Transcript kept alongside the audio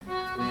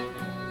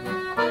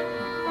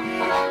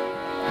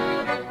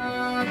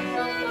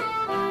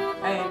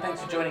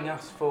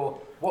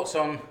What's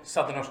on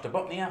Southern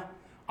Ostrobotnia?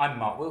 I'm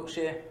Mark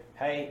Wiltshire.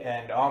 Hey,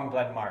 and I'm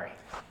Glenn Murray.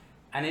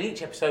 And in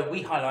each episode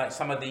we highlight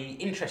some of the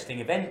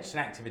interesting events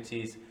and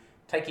activities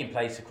taking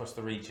place across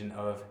the region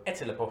of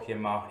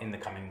Etelä-Pohjanmaa in the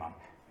coming month.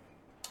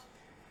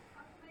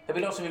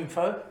 There'll be lots of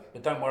info,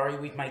 but don't worry,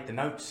 we've made the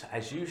notes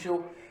as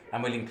usual,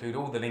 and we'll include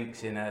all the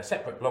links in a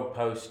separate blog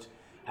post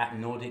at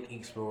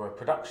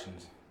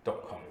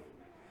NordicExplorerProductions.com.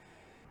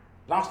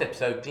 Last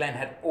episode, Glenn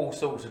had all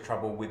sorts of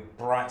trouble with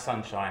bright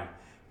sunshine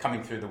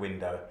coming through the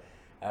window.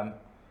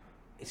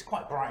 It's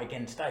quite bright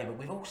again today, but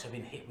we've also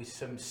been hit with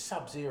some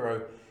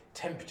sub-zero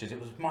temperatures. It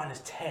was minus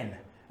 10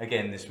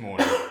 again this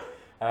morning.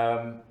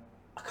 I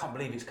can't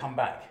believe it's come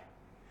back.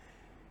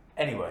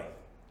 Anyway,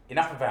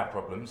 enough of our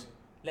problems.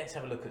 Let's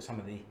have a look at some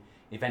of the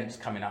events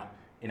coming up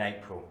in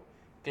April.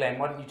 Glenn,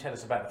 why don't you tell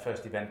us about the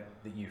first event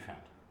that you found?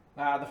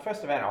 The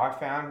first event I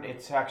found,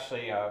 it's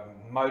actually a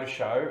motor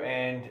show,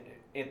 and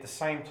at the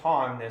same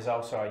time there's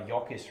also a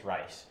Jokis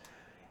race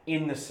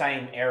in the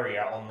same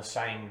area on the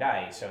same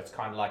day. So it's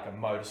kind of like a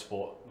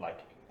motorsport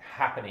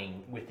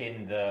happening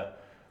within the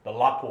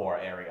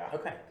Lapua area.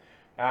 Okay.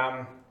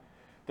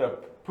 The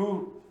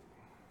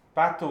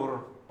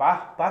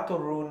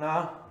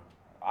Paturuna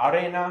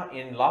Arena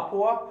in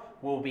Lapua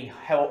will be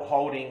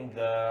holding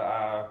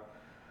the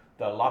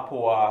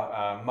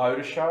Lapua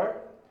Motor Show,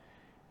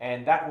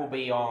 and that will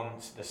be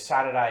on the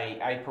Saturday,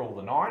 April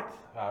the 9th,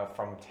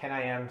 from 10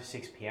 a.m. to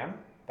 6 p.m.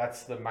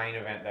 That's the main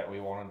event that we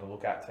wanted to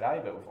look at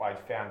today, but I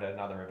found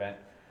another event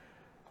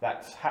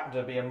that's happened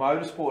to be a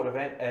motorsport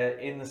event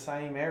in the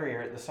same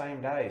area at the same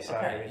day. So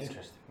okay,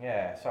 interesting.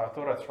 Yeah, so I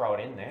thought I'd throw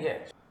it in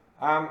there.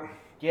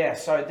 Yeah.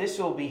 So this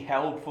will be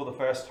held for the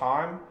first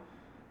time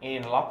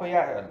in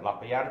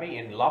Lapujärvi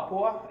in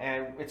Lapua,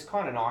 and it's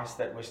kind of nice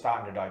that we're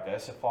starting to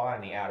diversify,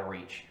 and the outer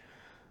reach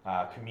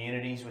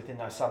communities within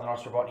the Southern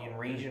Ostrobotnian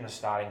region are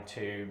starting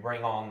to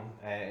bring on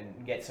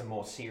and get some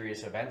more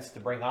serious events to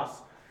bring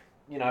us,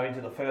 into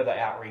the further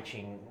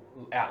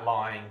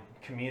outlying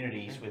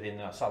communities within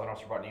the Southern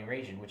Ostrobotnian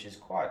region, which is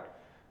quite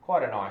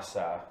a nice.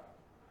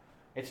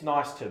 It's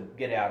nice to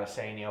get out of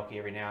Seinäjoki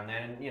every now and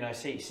then, and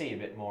see a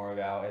bit more of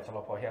our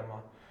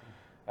Etelä-Pohjanmaa.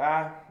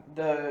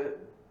 The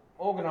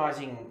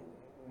organising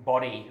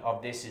body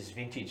of this is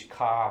Vintage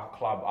Car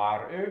Club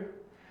ry.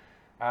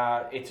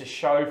 It's a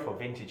show for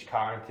vintage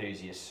car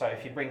enthusiasts. So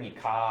if you bring your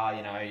car,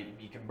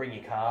 you can bring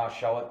your car,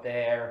 show it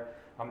there.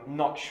 I'm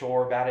not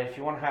sure about it. If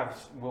you want to have,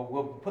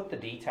 we'll put the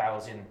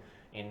details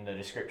in the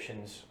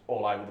descriptions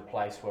all over the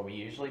place where we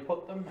usually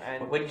put them.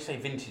 And when you say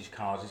vintage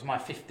cars, is my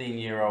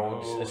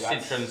 15-year-old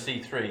Citroen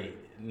C3?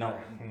 No.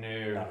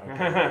 No.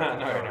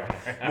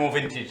 Okay. No. More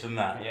vintage than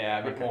that? Yeah,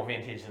 a bit more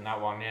vintage than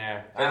that one,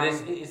 yeah. But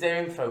is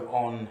there info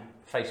on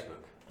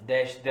Facebook?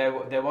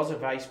 There was a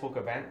Facebook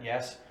event,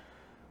 yes.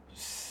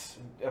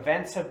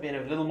 Events have been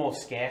a little more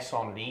scarce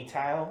on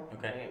detail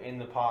in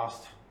the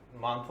past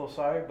month or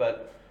so,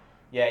 but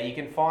yeah, you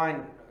can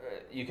find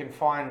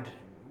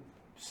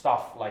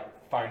stuff like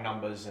phone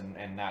numbers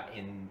and that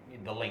in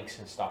the links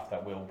and stuff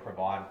that we'll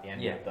provide at the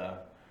end of the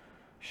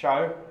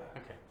show.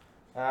 Okay.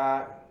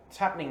 It's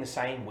happening the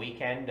same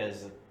weekend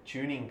as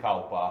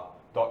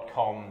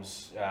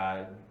tuningkauppa.com's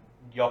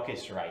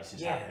Jokis race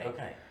is happening.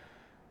 Okay.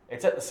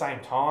 It's at the same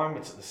time,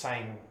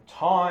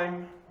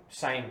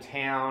 same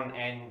town,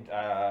 and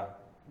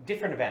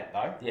different event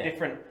though. Yeah.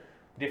 Different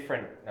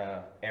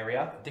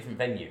area. Different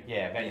venue.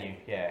 Yeah, venue.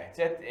 Yeah. It's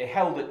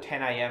held at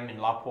 10 a.m. in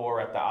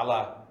Lapua at the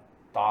Ala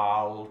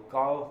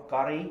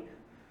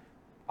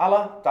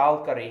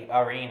Dalkari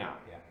Arena.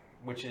 Yeah.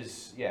 Which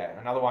is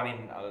another one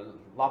in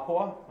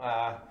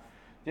Lapua.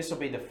 This will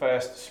be the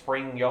first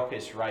spring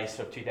Jokis race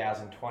of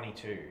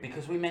 2022.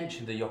 Because we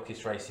mentioned the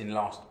Jokis race in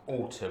last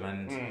autumn,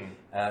 and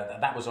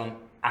that was on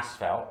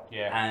asphalt.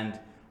 Yeah. And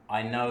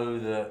I know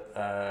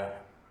that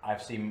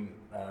I've seen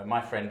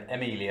my friend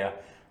Emilia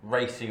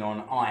racing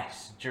on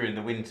ice during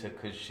the winter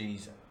because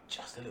she's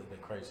just a little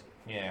bit crazy.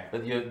 Yeah.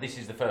 But this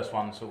is the first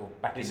one sort of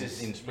back in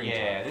springtime.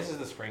 Yeah, this is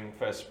the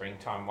first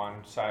springtime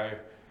one. So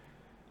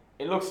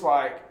it looks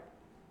like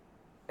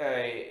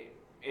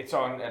it's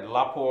on at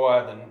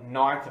Lapua the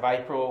 9th of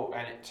April,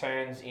 and it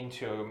turns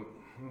into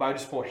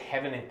motorsport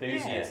heaven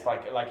enthusiasts.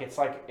 Yeah.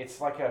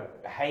 It's like a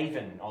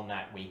haven on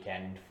that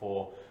weekend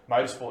for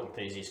motorsport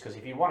enthusiasts, because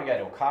if you want to go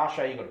to a car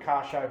show, you've got a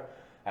car show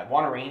at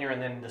one arena,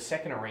 and then the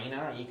second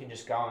arena you can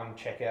just go and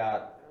check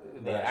out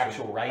the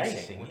actual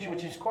racing,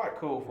 which is quite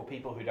cool for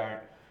people who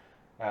don't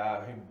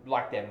who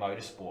like their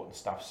motorsport and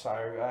stuff.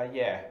 So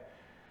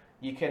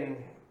you can.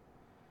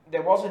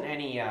 There wasn't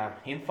any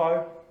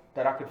info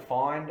that I could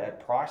find at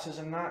prices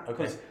and that,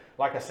 because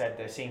like I said,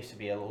 there seems to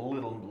be a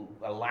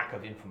lack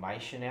of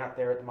information out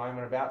there at the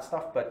moment about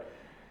stuff. But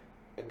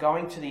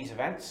going to these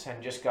events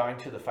and just going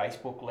to the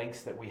Facebook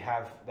links that we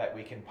have that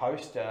we can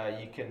post,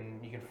 you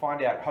can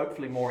find out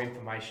hopefully more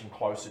information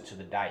closer to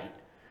the date,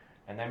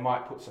 and they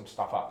might put some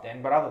stuff up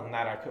then. But other than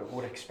that, I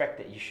would expect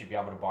that you should be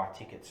able to buy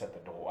tickets at the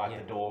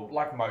door,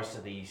 like most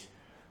of these.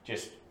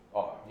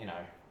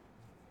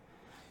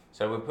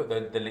 So we'll put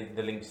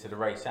the links to the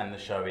race and the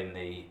show in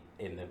the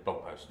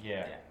blog post.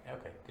 Yeah.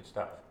 Okay, good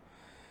stuff.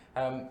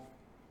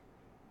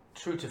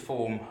 true to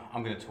form,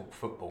 I'm going to talk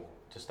football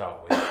to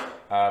start with.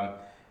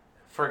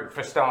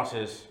 For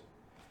starters,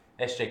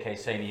 SJK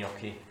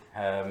Seinäjoki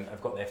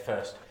have got their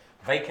first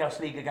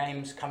Veikkausliiga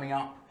games coming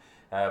up.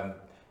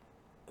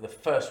 The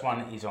first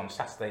one is on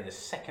Saturday, the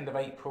 2nd of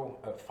April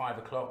at 5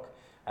 o'clock,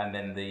 and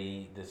then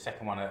the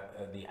second one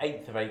at the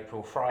 8th of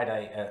April,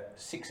 Friday at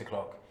 6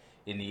 o'clock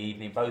in the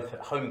evening. Both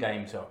home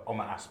games at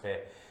Oma Aspe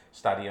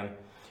Stadion.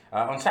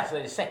 On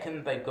Saturday the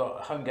 2nd, they've got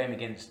a home game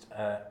against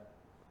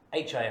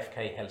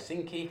HIFK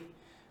Helsinki,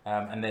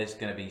 and there's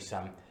going to be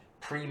some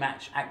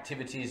pre-match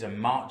activities and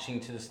marching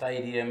to the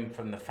stadium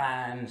from the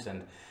fans,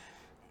 and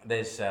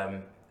there's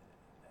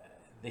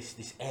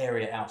this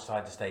area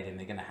outside the stadium.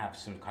 They're going to have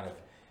some kind of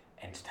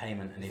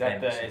entertainment and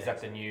events. Is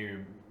that the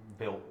new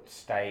built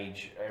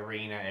stage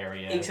arena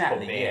area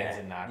exactly, for bands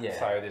and that? Yeah.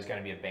 So there's going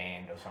to be a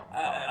band or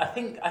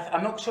something?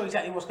 I'm not sure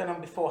exactly what's going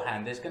on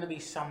beforehand. There's going to be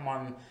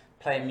someone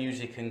playing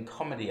music and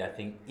comedy, I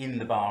think, in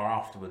the bar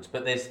afterwards.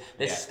 But there's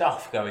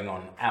stuff going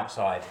on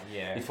outside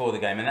before the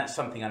game, and that's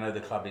something I know the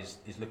club is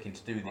looking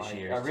to do this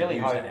year. I really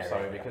hope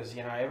so, because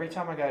every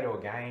time I go to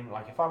a game,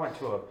 like if I went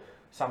to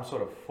some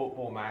sort of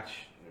football match,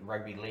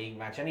 rugby league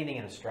match, anything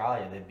in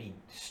Australia, there'd be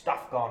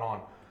stuff going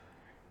on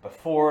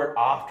before it,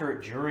 after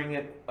it, during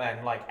it,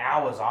 and like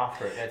hours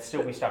after it, there'd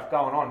still be stuff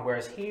going on.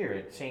 Whereas here,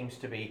 it seems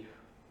to be,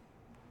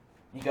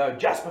 you go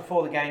just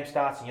before the game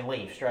starts and you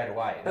leave straight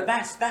away. But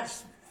that's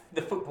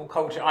the football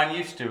culture I'm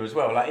used to as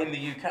well. Like in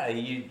the UK,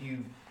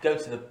 you go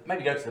to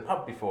the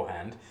pub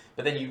beforehand,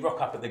 but then you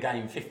rock up at the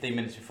game 15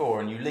 minutes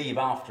before and you leave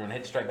after and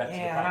head straight back to the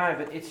pub. Yeah, I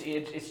know, but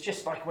it's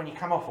just like when you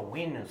come off a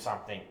win or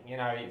something,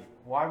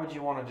 why would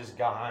you want to just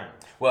go home?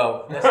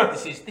 Well,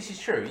 this is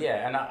true,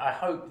 yeah, and I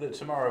hope that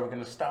tomorrow we're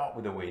going to start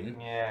with a win,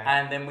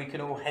 and then we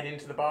can all head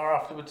into the bar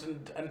afterwards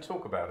and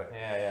talk about it.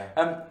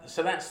 Yeah.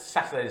 So that's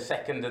Saturday the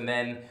 2nd, and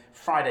then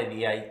Friday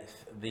the 8th,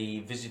 the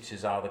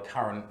visitors are the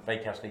current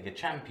Veikkausliiga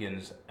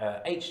champions,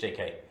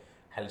 HJK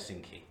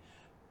Helsinki.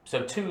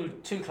 So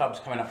two clubs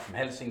coming up from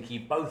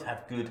Helsinki, both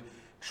have good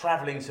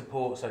travelling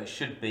support, so it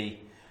should be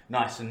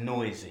nice and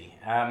noisy.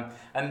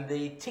 And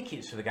the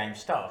tickets for the game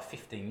start at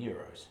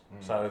 €15.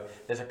 So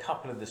there's a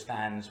couple of the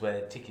stands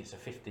where tickets are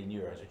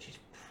 €15, which is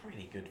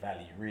pretty good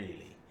value,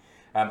 really.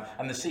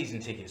 And the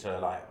season tickets are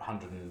like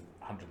 100,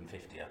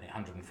 150, I think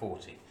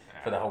 140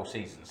 for the whole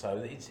season.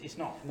 So it's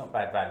not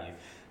bad value.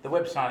 The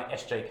website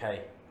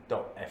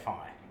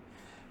sjk.fi.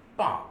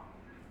 But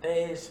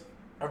there's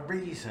a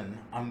reason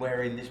I'm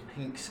wearing this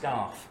pink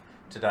scarf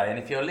today, and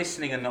if you're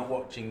listening and not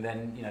watching,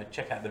 then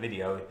check out the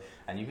video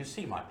and you can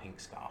see my pink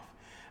scarf.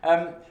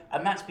 And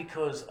that's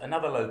because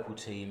another local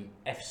team,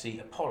 FC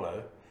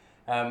Apollo,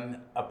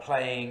 are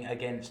playing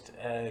against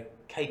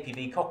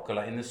KPV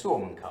Kokkola in the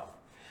Suomen Cup,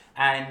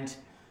 and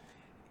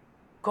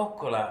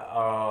Kokkola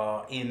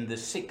are in the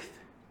 6th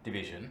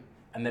division,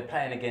 and they're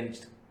playing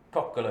against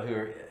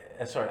Kokkola,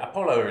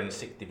 Apollo are in the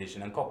 6th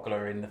division, and Kokkola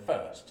are in the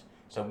 1st,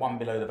 so one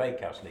below the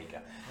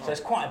Veikkausliiga. So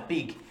it's quite a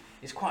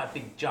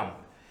big jump.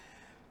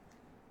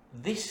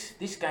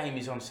 This game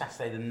is on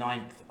Saturday the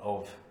 9th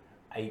of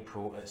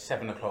April at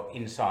 7 o'clock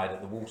inside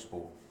at the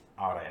Wolfsburg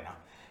Arena,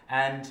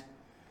 and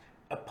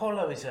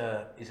Apollo is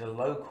a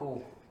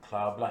local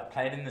club, like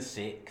playing in the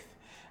 6th,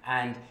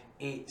 and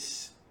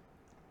it's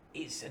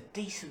a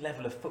decent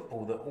level of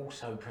football that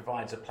also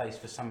provides a place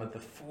for some of the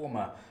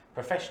former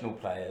professional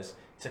players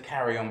to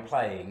carry on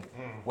playing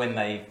when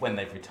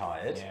they've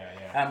retired.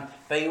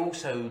 They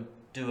also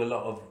do a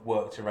lot of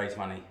work to raise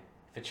money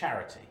for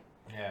charity.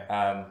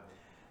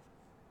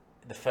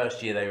 The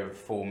first year they were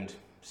formed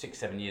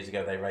 6-7 years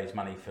ago, they raised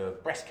money for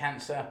breast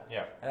cancer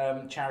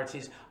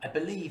charities. I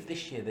believe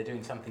this year they're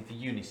doing something for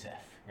UNICEF,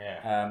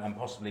 and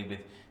possibly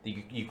with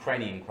the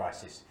Ukrainian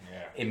crisis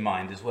in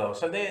mind as well.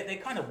 So they're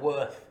kind of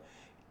worth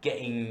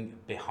getting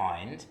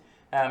behind.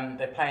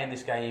 They're playing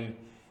this game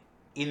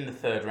in the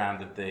 3rd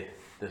round of the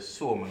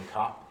Suomen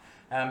Cup,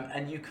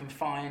 and you can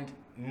find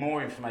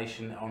more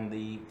information on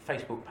the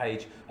Facebook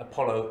page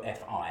Apollo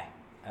FI.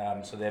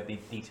 So there'll be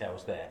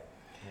details there.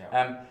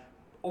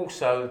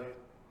 Also,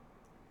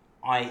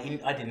 I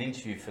did an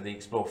interview for the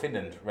Explore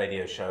Finland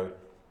radio show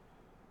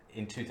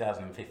in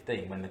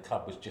 2015 when the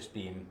club was just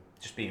being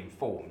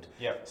formed.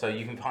 So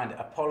you can find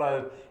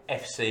Apollo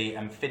FC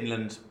and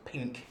Finland's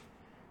Pink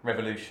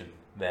Revolution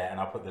there, and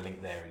I'll put the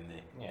link there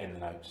in the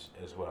notes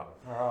as well.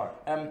 All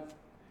right.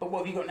 But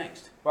what have you got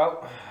next?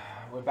 Well,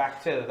 we're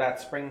back to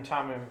that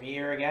springtime of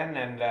year again,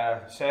 and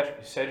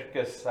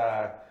Circus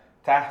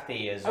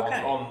Tahti is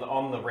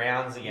on the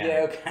rounds again.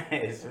 Yeah,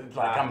 okay. It's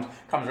like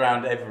comes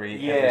around every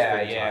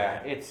spring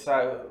time. It's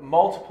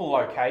multiple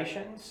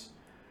locations.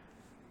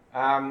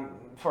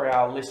 For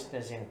our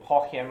listeners in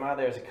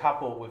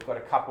Pohjanmaa, we've got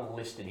a couple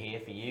listed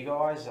here for you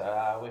guys.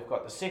 We've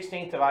got the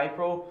 16th of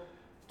April,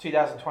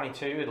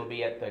 2022. It'll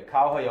be at the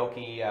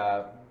Kauhajoki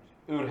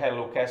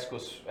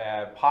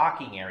Urheilukeskus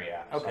parking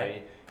area, so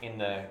in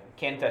the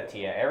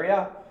Kenttätie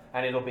area,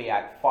 and it'll be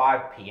at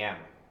 5 p.m.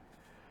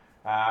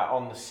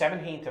 On the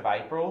 17th of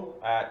April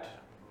at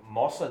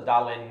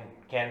Mossadalen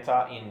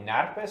Kenta in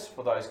Närpes,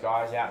 for those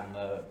guys out in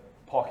the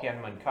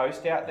Pohjanmaan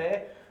coast out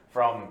there,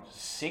 from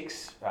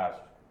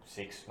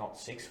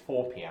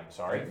 4 p.m.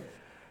 Sorry,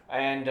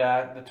 and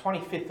the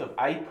 25th of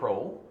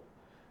April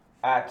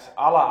at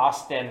Ala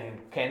Asten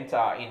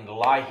Kenta in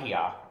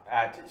Laihia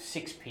at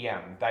 6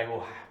 p.m. They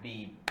will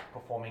be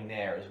performing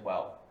there as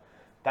well.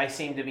 They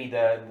seem to be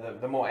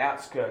the more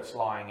outskirts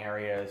lying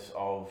areas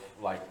of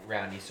like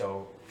around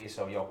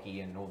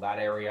Isoyoki and all that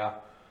area.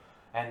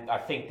 And I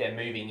think they're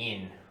moving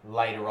in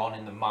later on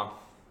in the month,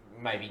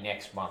 maybe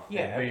next month.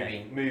 Yeah,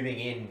 they're moving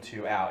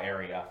into our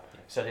area.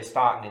 So they're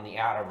starting in the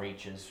outer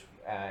reaches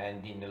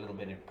and in a little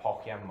bit in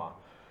Pokyama.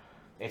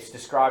 It's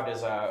described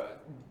as a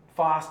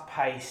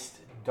fast-paced,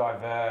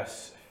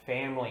 diverse,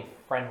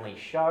 family-friendly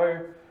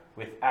show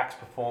with acts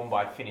performed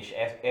by Finnish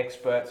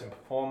experts and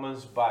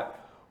performers, but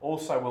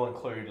also will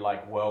include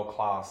like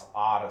world-class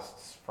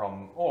artists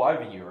from all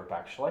over Europe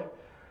actually.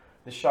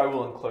 The show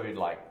will include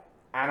like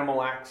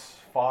animal acts,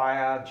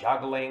 fire,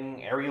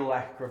 juggling, aerial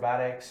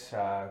acrobatics,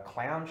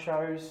 clown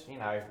shows. You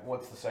know,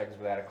 what's the circus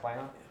without a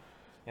clown?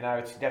 You know,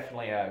 it's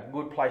definitely a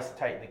good place to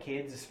take the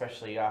kids,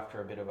 especially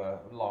after a bit of a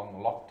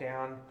long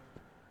lockdown.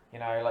 You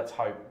know, let's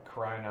hope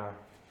Corona,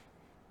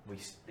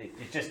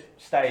 it just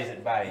stays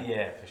at bay.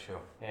 Yeah, for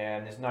sure. Yeah,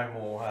 and there's no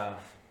more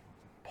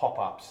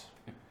pop-ups.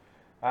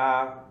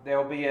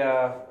 There'll be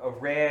a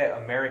rare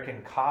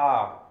American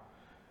cars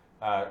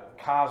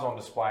on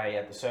display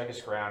at the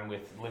circus ground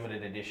with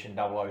limited edition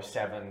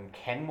 007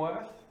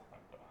 Kenworth.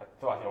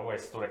 I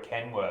always thought a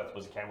Kenworth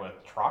was a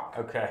Kenworth truck.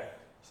 Okay.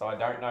 So I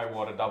don't know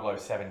what a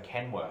 007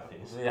 Kenworth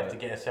is. We have to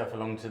get yourself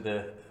along to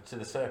the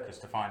circus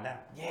to find out.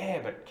 Yeah,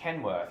 but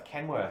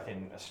Kenworth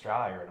in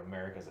Australia and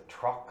America is a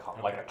truck,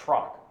 like a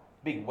truck.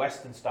 Big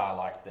Western style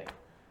like thing.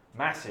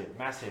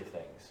 Massive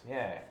things.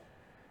 Yeah.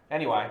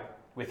 Anyway,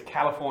 with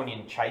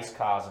Californian chase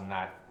cars and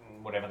that,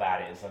 whatever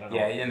that is, I don't know.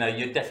 Yeah, you know,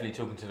 you're definitely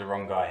talking to the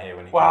wrong guy here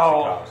when it comes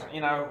to cars.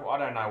 You know, I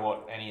don't know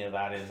what any of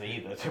that is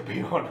either, to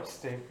be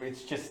honest.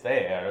 It's just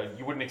there.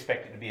 You wouldn't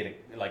expect it to be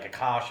like a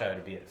car show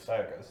to be at a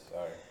circus.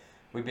 So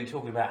we've been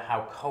talking about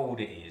how cold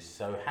it is.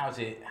 So how's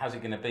it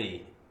going to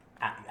be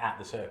at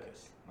the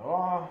circus?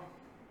 Oh,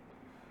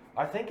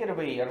 I think it'll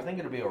be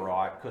all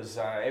right because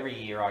every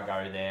year I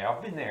go there.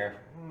 I've been there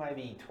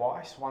maybe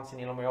twice, once in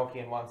Ilomioki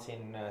and once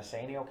in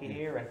Seinäjoki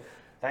here, and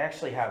they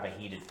actually have a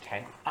heated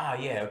tent. Ah,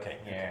 yeah, okay.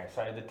 Yeah,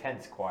 so the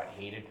tent's quite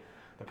heated.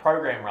 The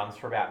program runs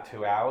for about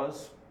 2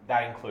 hours.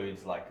 That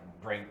includes like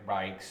drink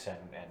breaks and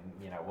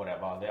you know,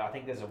 whatever. I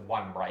think there's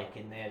one break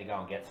in there to go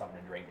and get something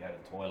to drink, go to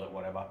the toilet,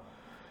 whatever.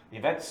 The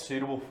event's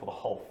suitable for the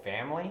whole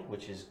family,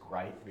 which is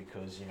great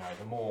because, you know,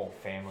 the more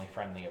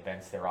family-friendly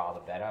events there are, the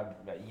better.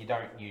 But you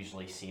don't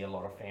usually see a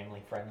lot of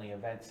family-friendly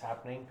events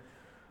happening.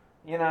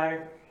 You know,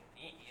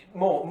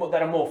 more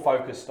that are more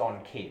focused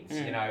on kids,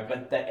 you know,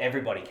 but that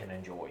everybody can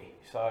enjoy.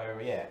 So,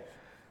 yeah.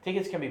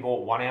 Tickets can be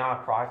bought 1 hour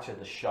prior to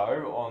the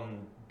show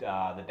on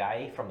the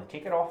day from the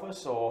ticket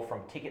office or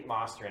from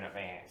Ticketmaster in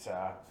advance.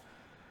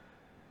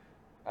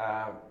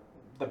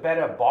 The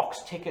better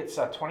box tickets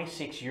are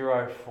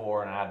 €26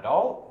 for an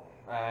adult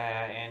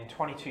and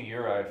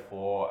 €22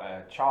 for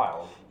a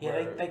child.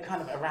 Yeah, they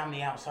kind of, around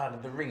the outside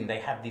of the ring, they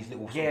have these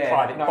little sort of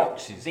private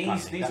boxes.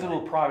 These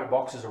little private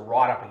boxes are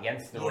right up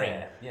against the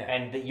ring. Yeah.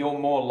 And you're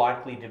more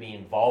likely to be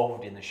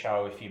involved in the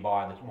show if you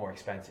buy the more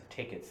expensive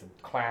tickets. The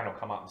clown will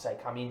come up and say,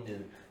 come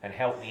in and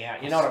help me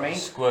out. You know what I mean?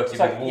 Squirt you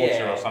with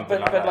water or something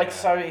like that. But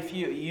so if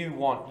you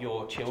want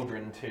your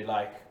children to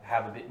like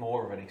have a bit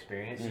more of an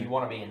experience, you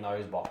want to be in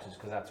those boxes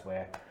because that's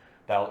where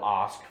they'll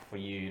ask for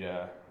you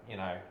to, you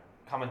know,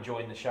 come and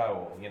join the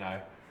show or, you know,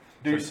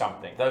 do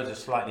something. Those are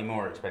slightly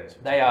more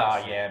expensive. They are,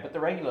 yeah, but the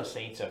regular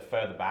seats are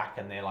further back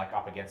and they're like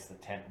up against the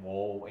tent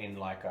wall in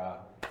like a,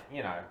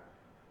 you know,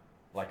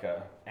 like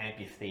a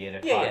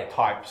amphitheatre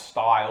type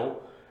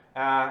style.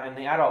 And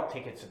the adult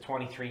tickets are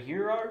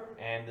 €23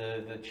 and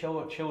the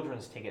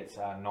children's tickets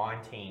are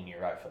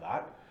 €19 for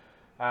that.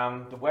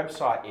 The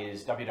website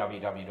is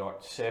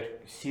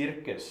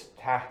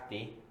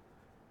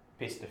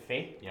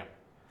www.circustahti.fi. Yeah.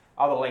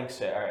 Other links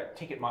are at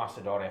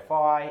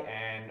ticketmaster.fi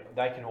and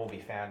they can all be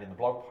found in the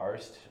blog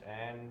post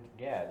and,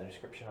 yeah, the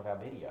description of our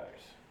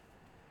videos.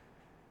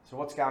 So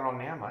what's going on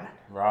now, mate?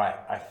 Right,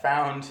 I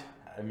found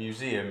a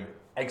museum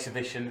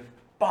exhibition,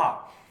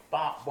 but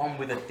one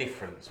with a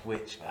difference,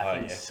 which I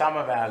think some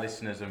of our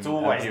listeners and it's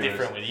always viewers,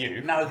 different with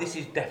you. No, this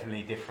is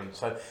definitely different.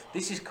 So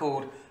this is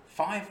called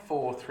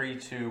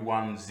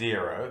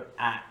 543210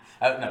 at...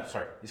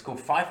 it's called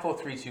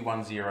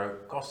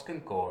 543210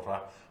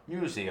 Koskenkorva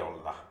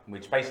Museolla,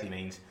 which basically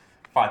means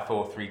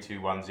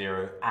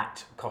 543210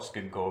 at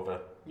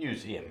Koskenkorva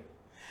Museum.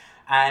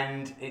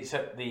 And it's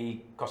at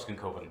the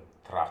Koskenkorvan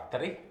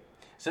Teatteri.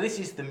 So this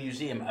is the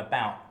museum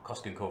about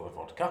Koskenkorva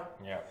vodka.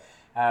 Yeah.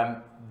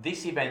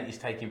 This event is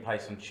taking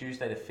place on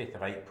Tuesday the 5th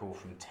of April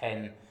from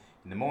 10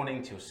 in the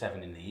morning till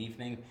 7 in the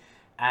evening.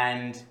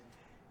 And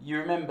you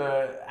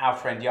remember our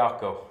friend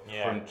Jaakko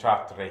from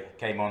Teatteri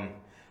came on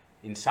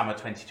in summer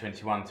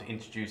 2021 to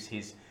introduce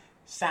his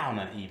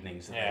sauna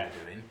evenings that they were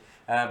doing.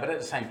 But at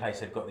the same place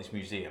they've got this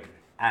museum.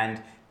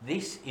 And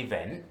this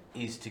event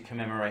is to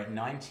commemorate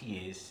 90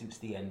 years since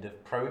the end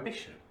of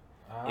Prohibition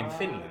in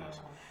Finland.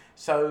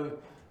 So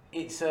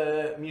it's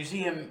a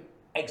museum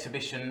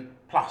exhibition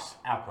plus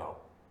alcohol.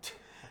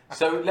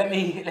 So let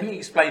me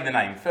explain the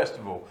name. First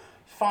of all,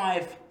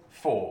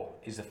 5-4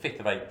 is the 5th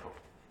of April,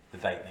 the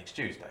date next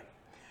Tuesday.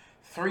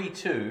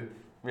 3-2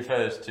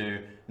 refers to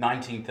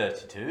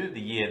 1932,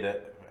 the year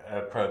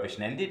that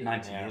Prohibition ended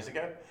 90 years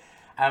ago.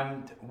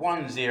 And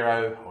 10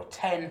 or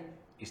 10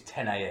 is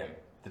 10 a.m.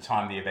 the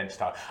time the event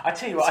starts. I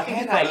tell you what, I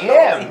think it's 10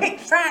 a.m.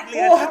 Exactly.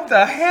 What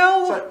the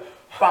hell? So,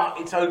 but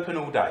it's open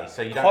all day,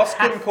 so you don't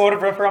Costin have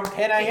Cordova from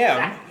 10 a.m.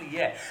 Exactly,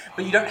 yeah.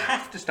 But you don't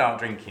have to start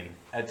drinking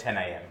at 10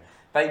 a.m.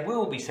 They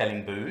will be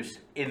selling booze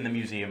in the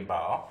museum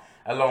bar,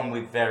 along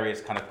with various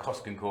kind of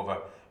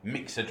Koskenkorva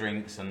mixer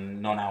drinks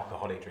and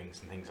non-alcoholic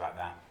drinks and things like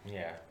that.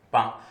 Yeah.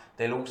 But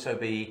they'll also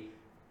be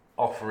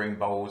offering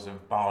bowls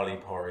of barley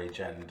porridge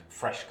and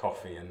fresh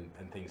coffee and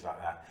things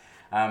like that.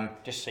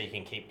 Just so you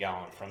can keep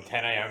going from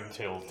 10 a.m.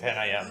 till 10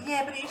 a.m.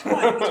 Yeah, but it's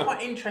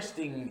quite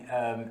interesting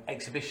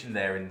exhibition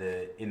there in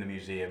the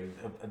museum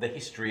of the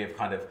history of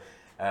kind of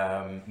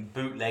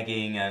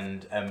bootlegging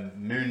and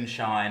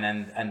moonshine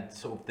and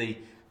sort of the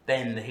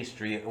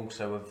history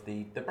also of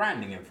the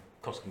branding of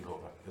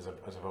Koskenkorva as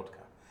a vodka.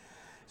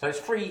 So it's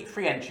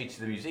free entry to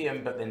the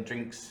museum, but then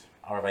drinks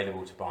are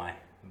available to buy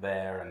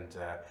there, and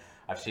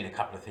I've seen a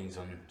couple of things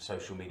on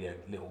social media,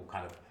 little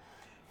kind of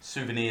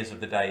souvenirs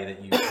of the day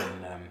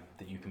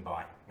that you can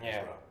buy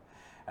as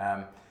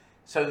well.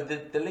 So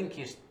the link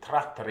is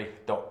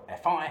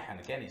tratteri.fi, and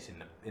again it's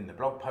in the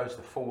blog post,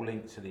 the full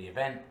link to the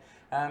event.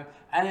 And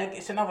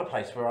it's another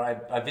place where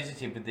I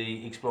visited with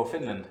the Explore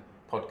Finland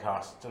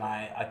podcast, and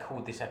I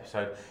called this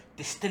episode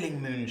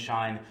Distilling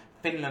Moonshine,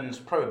 Finland's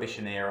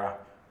Prohibition Era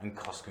and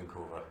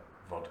Koskenkorva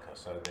Vodka.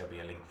 So there'll be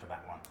a link for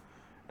that one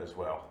as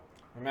well.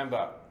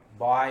 Remember,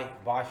 buy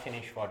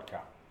Finnish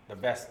vodka. The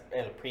best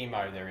El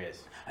Primo there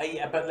is.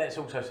 Yeah, but let's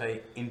also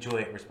say enjoy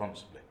it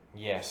responsibly.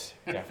 Yes,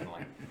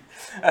 definitely.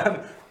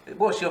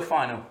 What's your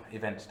final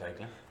event today,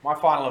 Glenn? My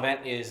final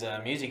event is a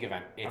music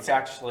event. It's Okay.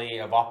 actually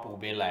a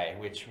Vappu-Bile,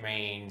 which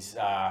means,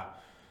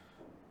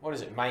 what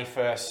is it, May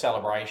 1st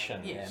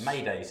celebration. Yeah,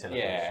 May Day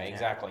celebration. Yeah,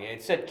 exactly.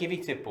 It's at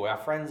Kivitippu. Our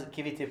friends at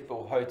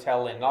Kivitippu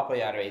Hotel in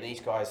Lapajärvi, these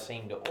guys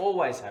seem to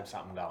always have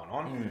something going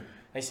on.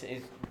 It's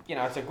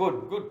a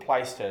good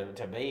place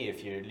to be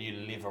if you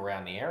live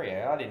around the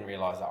area. I didn't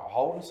realise they were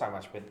holding so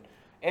much, but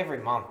every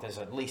month there's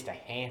at least a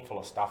handful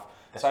of stuff.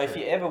 That's so true. if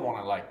you ever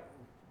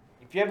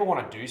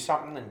want to do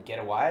something and get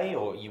away,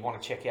 or you want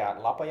to check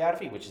out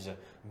Lapajärvi, which is a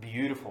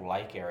beautiful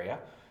lake area,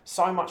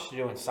 so much to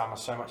do in summer,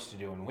 so much to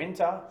do in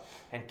winter,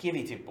 and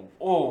Kivitippu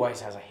always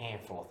has a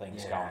handful of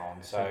things going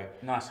on. So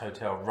nice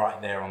hotel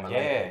right there on the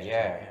lake.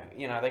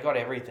 yeah. They got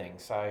everything.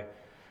 So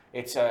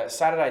it's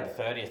Saturday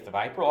the 30th of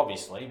April,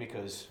 obviously,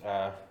 because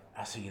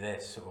I see you there,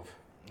 sort of.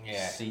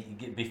 Yeah.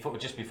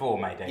 Just before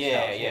May Day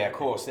starts. Yeah, of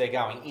course. They're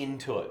going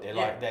into it.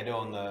 They're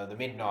doing the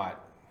midnight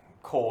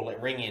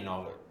ring in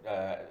of it.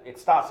 It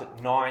starts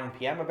at 9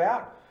 p.m.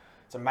 about.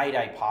 It's a May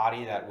Day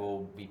party that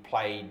will be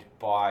played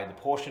by the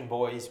Portion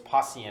Boys,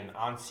 Pussy and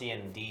Ansi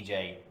and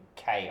DJ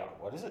K.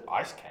 What is it?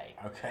 Ice K.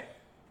 Okay.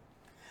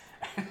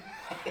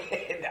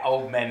 The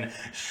old men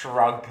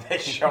shrug their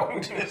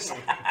shoulders.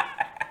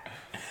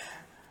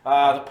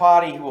 The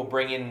party will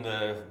bring in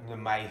the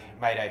May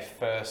Day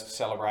 1st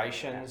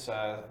celebrations,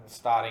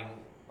 starting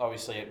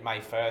obviously at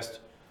May 1st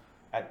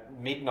at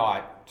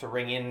midnight to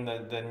ring in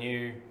the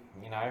new,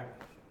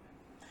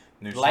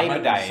 New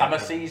Labor Day. summer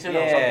season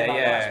or something like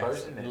that, I suppose,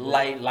 isn't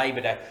it?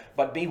 Labor Day.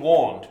 But be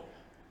warned,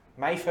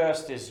 May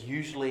 1st is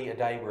usually a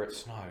day where it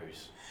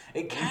snows.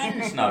 It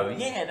can snow,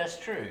 yeah, that's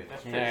true.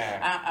 That's true.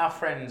 Yeah. Our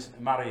friends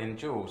Murray and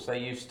Jules, they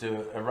used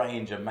to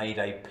arrange a May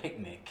Day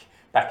picnic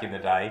back in the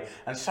day,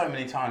 and so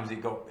many times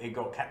it got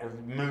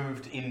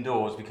moved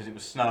indoors because it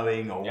was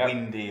snowing or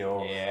windy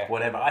or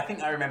whatever. I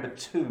think I remember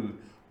 2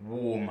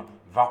 warm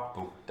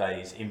Vappu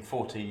days in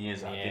 14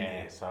 years I've been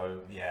here, so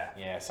yeah.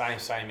 Yeah,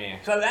 same here.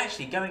 So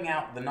actually going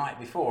out the night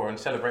before and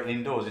celebrating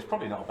indoors is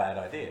probably not a bad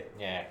idea.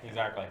 Yeah,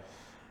 exactly.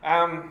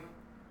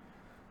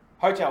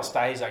 Hotel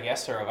stays, I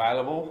guess, are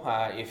available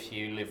if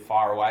you live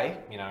far away,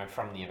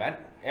 from the event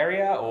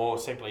area, or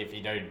simply if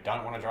you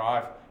don't want to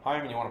drive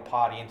home and you want to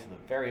party into the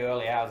very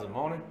early hours of the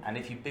morning. And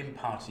if you've been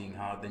partying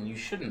hard, then you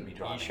shouldn't be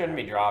driving. You shouldn't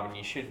be driving.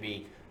 You should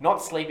be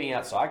not sleeping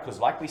outside, because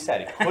like we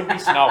said, it could be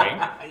snowing,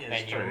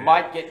 and you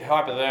might get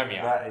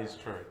hypothermia. That is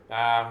true.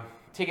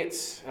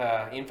 Tickets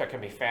info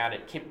can be found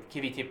at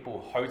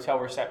Kivitippu Hotel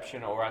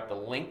reception or at the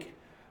link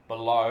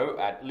below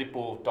at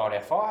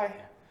lippu.fi.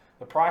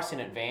 The price in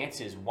advance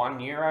is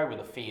 €1 with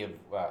a fee of,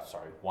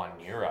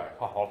 €1.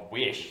 Oh, I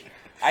wish.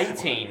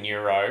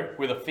 €18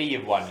 with a fee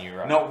of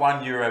 €1. Not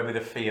 €1 with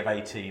a fee of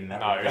 18.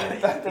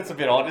 That's a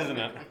bit odd, isn't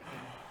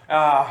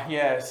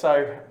it?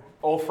 So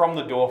all from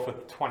the door for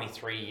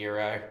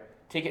 €23.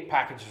 Ticket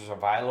packages are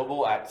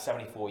available at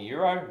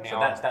 €74. Now, so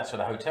that's for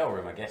the hotel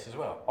room, I guess, as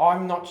well.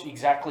 I'm not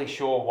exactly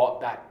sure what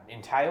that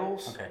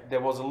entails. Okay.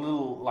 There was a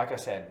little, like I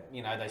said,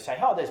 they say,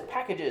 oh, there's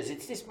packages,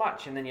 it's this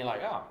much, and then you're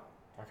like, oh,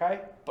 Okay,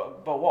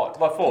 but what?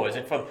 What for? Is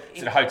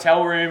it a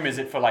hotel room? Is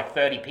it for like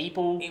 30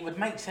 people? It would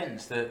make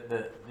sense that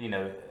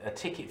a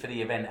ticket for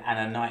the event and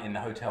a night in the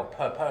hotel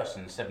per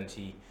person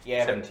 70.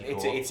 Yeah, 74.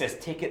 but it says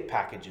ticket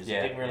packages. Yeah,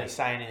 It didn't really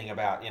say anything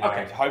about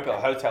Okay.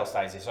 hotel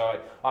stays. So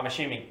I'm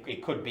assuming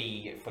it could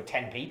be for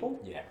 10 people.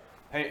 Yeah.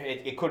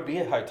 It could be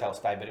a hotel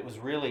stay, but it was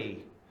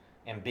really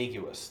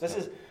ambiguous. This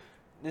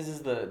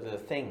is the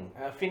thing.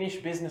 Finnish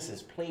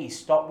businesses, please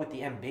stop with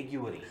the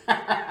ambiguity.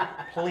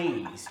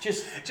 Please,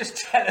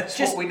 Just tell us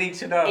what we need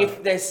to know.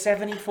 If there's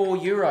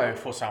 €74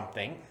 for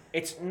something,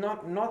 it's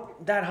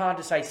not that hard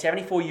to say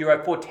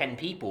 €74 for 10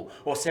 people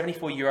or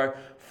 €74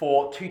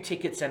 for 2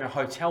 tickets and a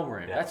hotel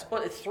room. Yeah. It's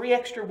 3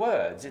 extra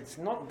words. It's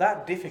not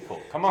that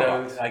difficult. Come on,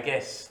 guys. I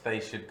guess they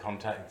should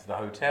contact the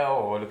hotel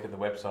or look at the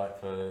website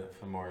for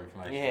more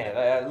information.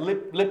 Yeah,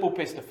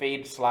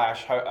 lipulpista.feed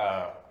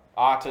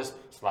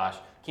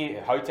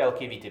 /artist/hotel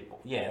Kivitippu.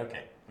 Yeah,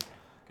 okay.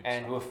 Good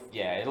And stuff.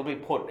 it'll be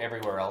put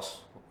everywhere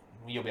else.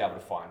 You'll be able to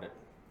find it.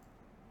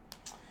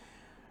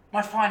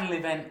 My final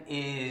event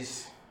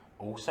is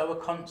also a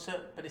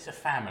concert, but it's a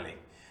family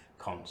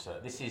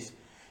concert. This is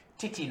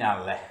Titi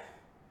Nalle,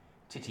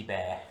 Titi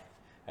Bear,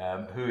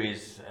 who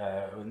is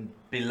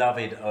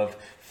beloved of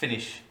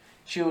Finnish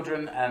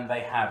children, and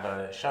they have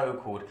a show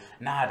called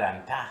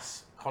Nadan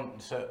Tas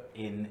concert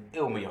in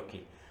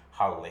Ilmajoki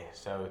Halli.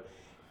 So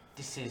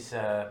this is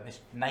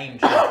this name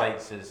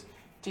translates as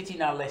Titi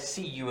Nalle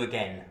See You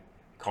Again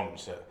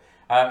concert.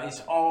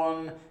 It's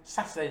on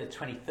Saturday the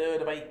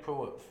 23rd of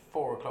April at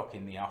 4 o'clock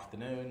in the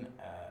afternoon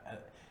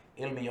at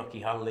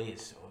Ilmajoki Halli.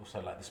 It's also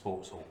like the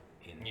sports hall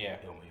in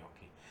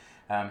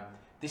Ilmajoki.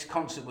 This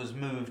concert was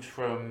moved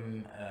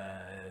from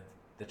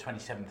the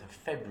 27th of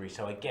February,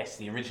 so I guess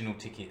the original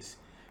tickets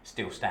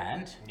still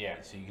stand.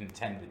 Yeah. So you can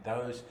attend with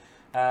those.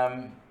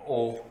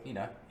 Or,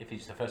 if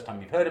it's the first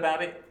time you've heard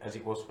about it, as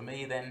it was for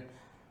me, then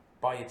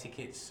buy your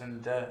tickets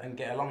and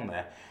get along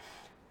there.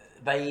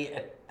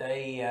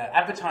 They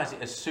advertise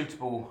it as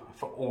suitable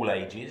for all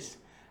ages.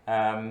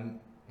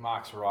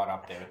 Mark's right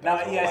up there. With Now,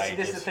 those all yes, ages.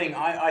 this is the thing.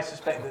 I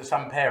suspect that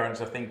some parents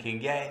are thinking,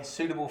 yeah, it's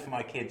suitable for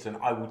my kids and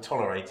I will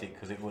tolerate it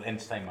because it will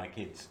entertain my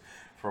kids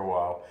for a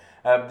while.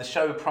 The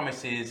show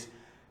promises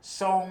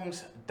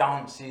songs,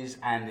 dances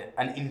and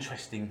an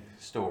interesting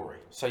story.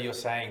 So you're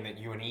saying that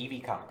you and Evie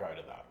can't go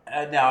to that?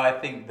 No, I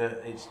think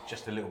that it's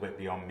just a little bit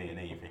beyond me and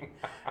Evie.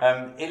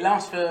 It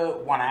lasts for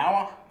 1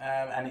 hour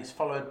and it's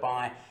followed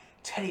by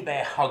teddy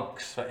bear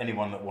hugs for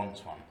anyone that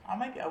wants one. Oh,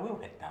 maybe I will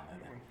head down there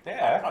then.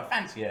 Yeah. I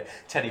fancy a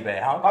teddy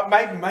bear hug.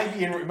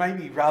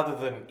 Maybe rather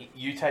than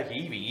you take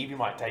Evie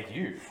might take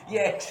you.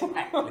 Yeah,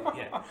 exactly.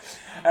 Yeah.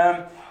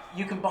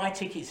 You can buy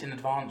tickets in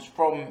advance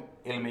from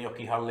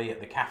Ilmajoki Halli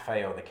at the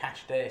cafe or the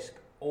cash desk,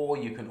 or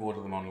you can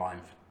order them online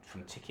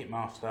from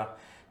Ticketmaster.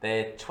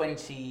 They're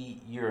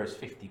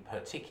 €20.50 per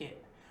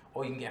ticket,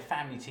 or you can get a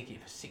family ticket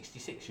for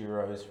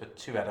 €66 for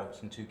 2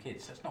 adults and 2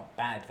 kids. That's not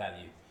bad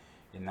value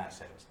in that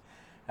sense.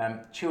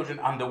 Children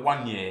under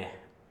 1 year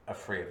are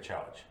free of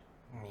charge.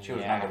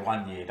 Children under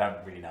 1 year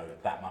don't really know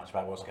that much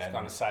about what's going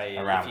on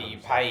around them. If you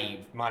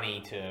pay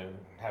money to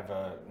have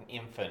an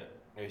infant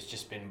who's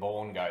just been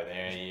born go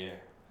there, you...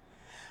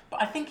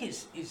 But I think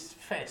it's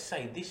fair to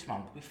say this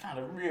month we found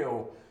a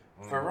real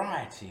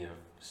variety of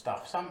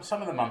stuff.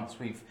 Some of the months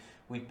we've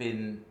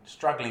been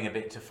struggling a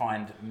bit to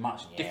find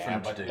much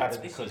different to do. That's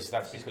but because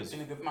it's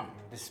been a good month.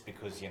 This is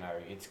because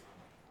it's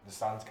the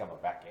sun's coming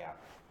back out.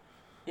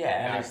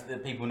 Yeah, and it's the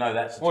people know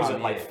that's the What is time it,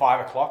 of like year. 5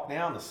 o'clock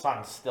now and the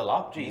sun's still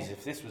up? Jeez, Yeah.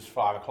 if this was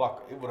 5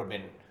 o'clock, it would have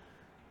been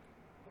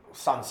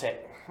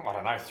sunset, I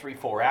don't know,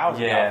 3-4 hours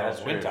ago. Yeah, if it that's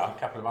was true. winter. A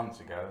couple of months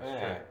ago. That's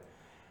Yeah. true.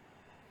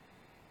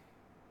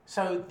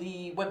 So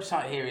the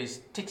website here is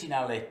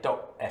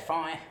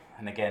titinalle.fi,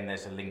 and again,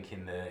 there's a link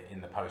in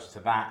the post to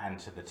that and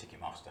to the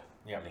Ticketmaster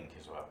link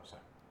as well.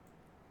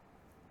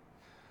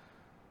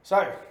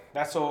 So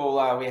that's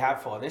all we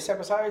have for this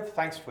episode.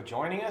 Thanks for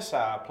joining us.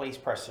 Please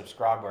press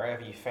subscribe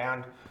wherever you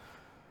found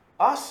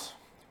us.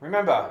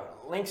 Remember,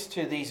 links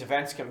to these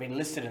events can be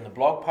listed in the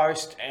blog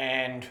post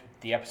and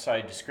the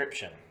episode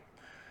description.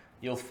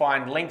 You'll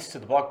find links to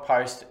the blog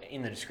post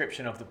in the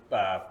description of the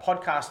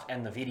podcast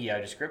and the video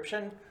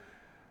description.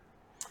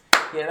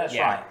 Yeah, that's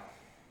right.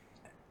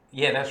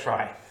 Yeah, that's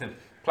right.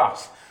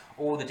 Plus,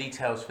 all the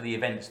details for the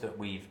events that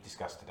we've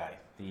discussed today.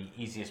 The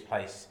easiest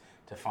place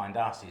to find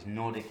us is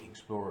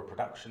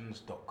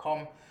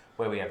NordicExplorerProductions.com,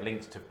 where we have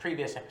links to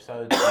previous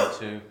episodes and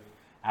to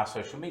our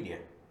social media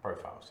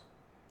profiles.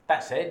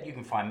 That said, you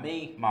can find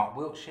me, Mark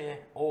Wiltshire,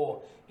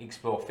 or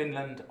Explore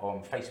Finland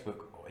on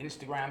Facebook or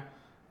Instagram.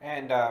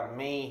 And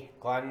me,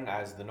 Glenn,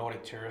 as the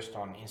Nordic Tourist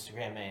on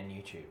Instagram and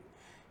YouTube.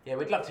 Yeah,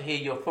 we'd love to hear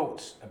your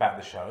thoughts about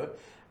the show,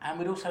 and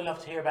we'd also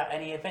love to hear about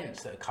any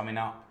events that are coming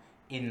up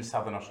in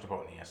Southern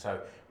Ostrobotnia. So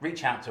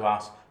reach out to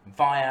us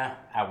via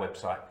our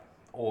website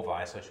or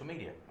via social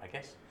media, I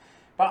guess.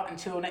 But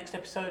until next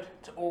episode,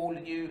 to all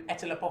you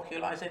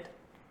eteläpohjalaiset,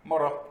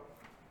 moro!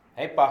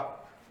 Heippa!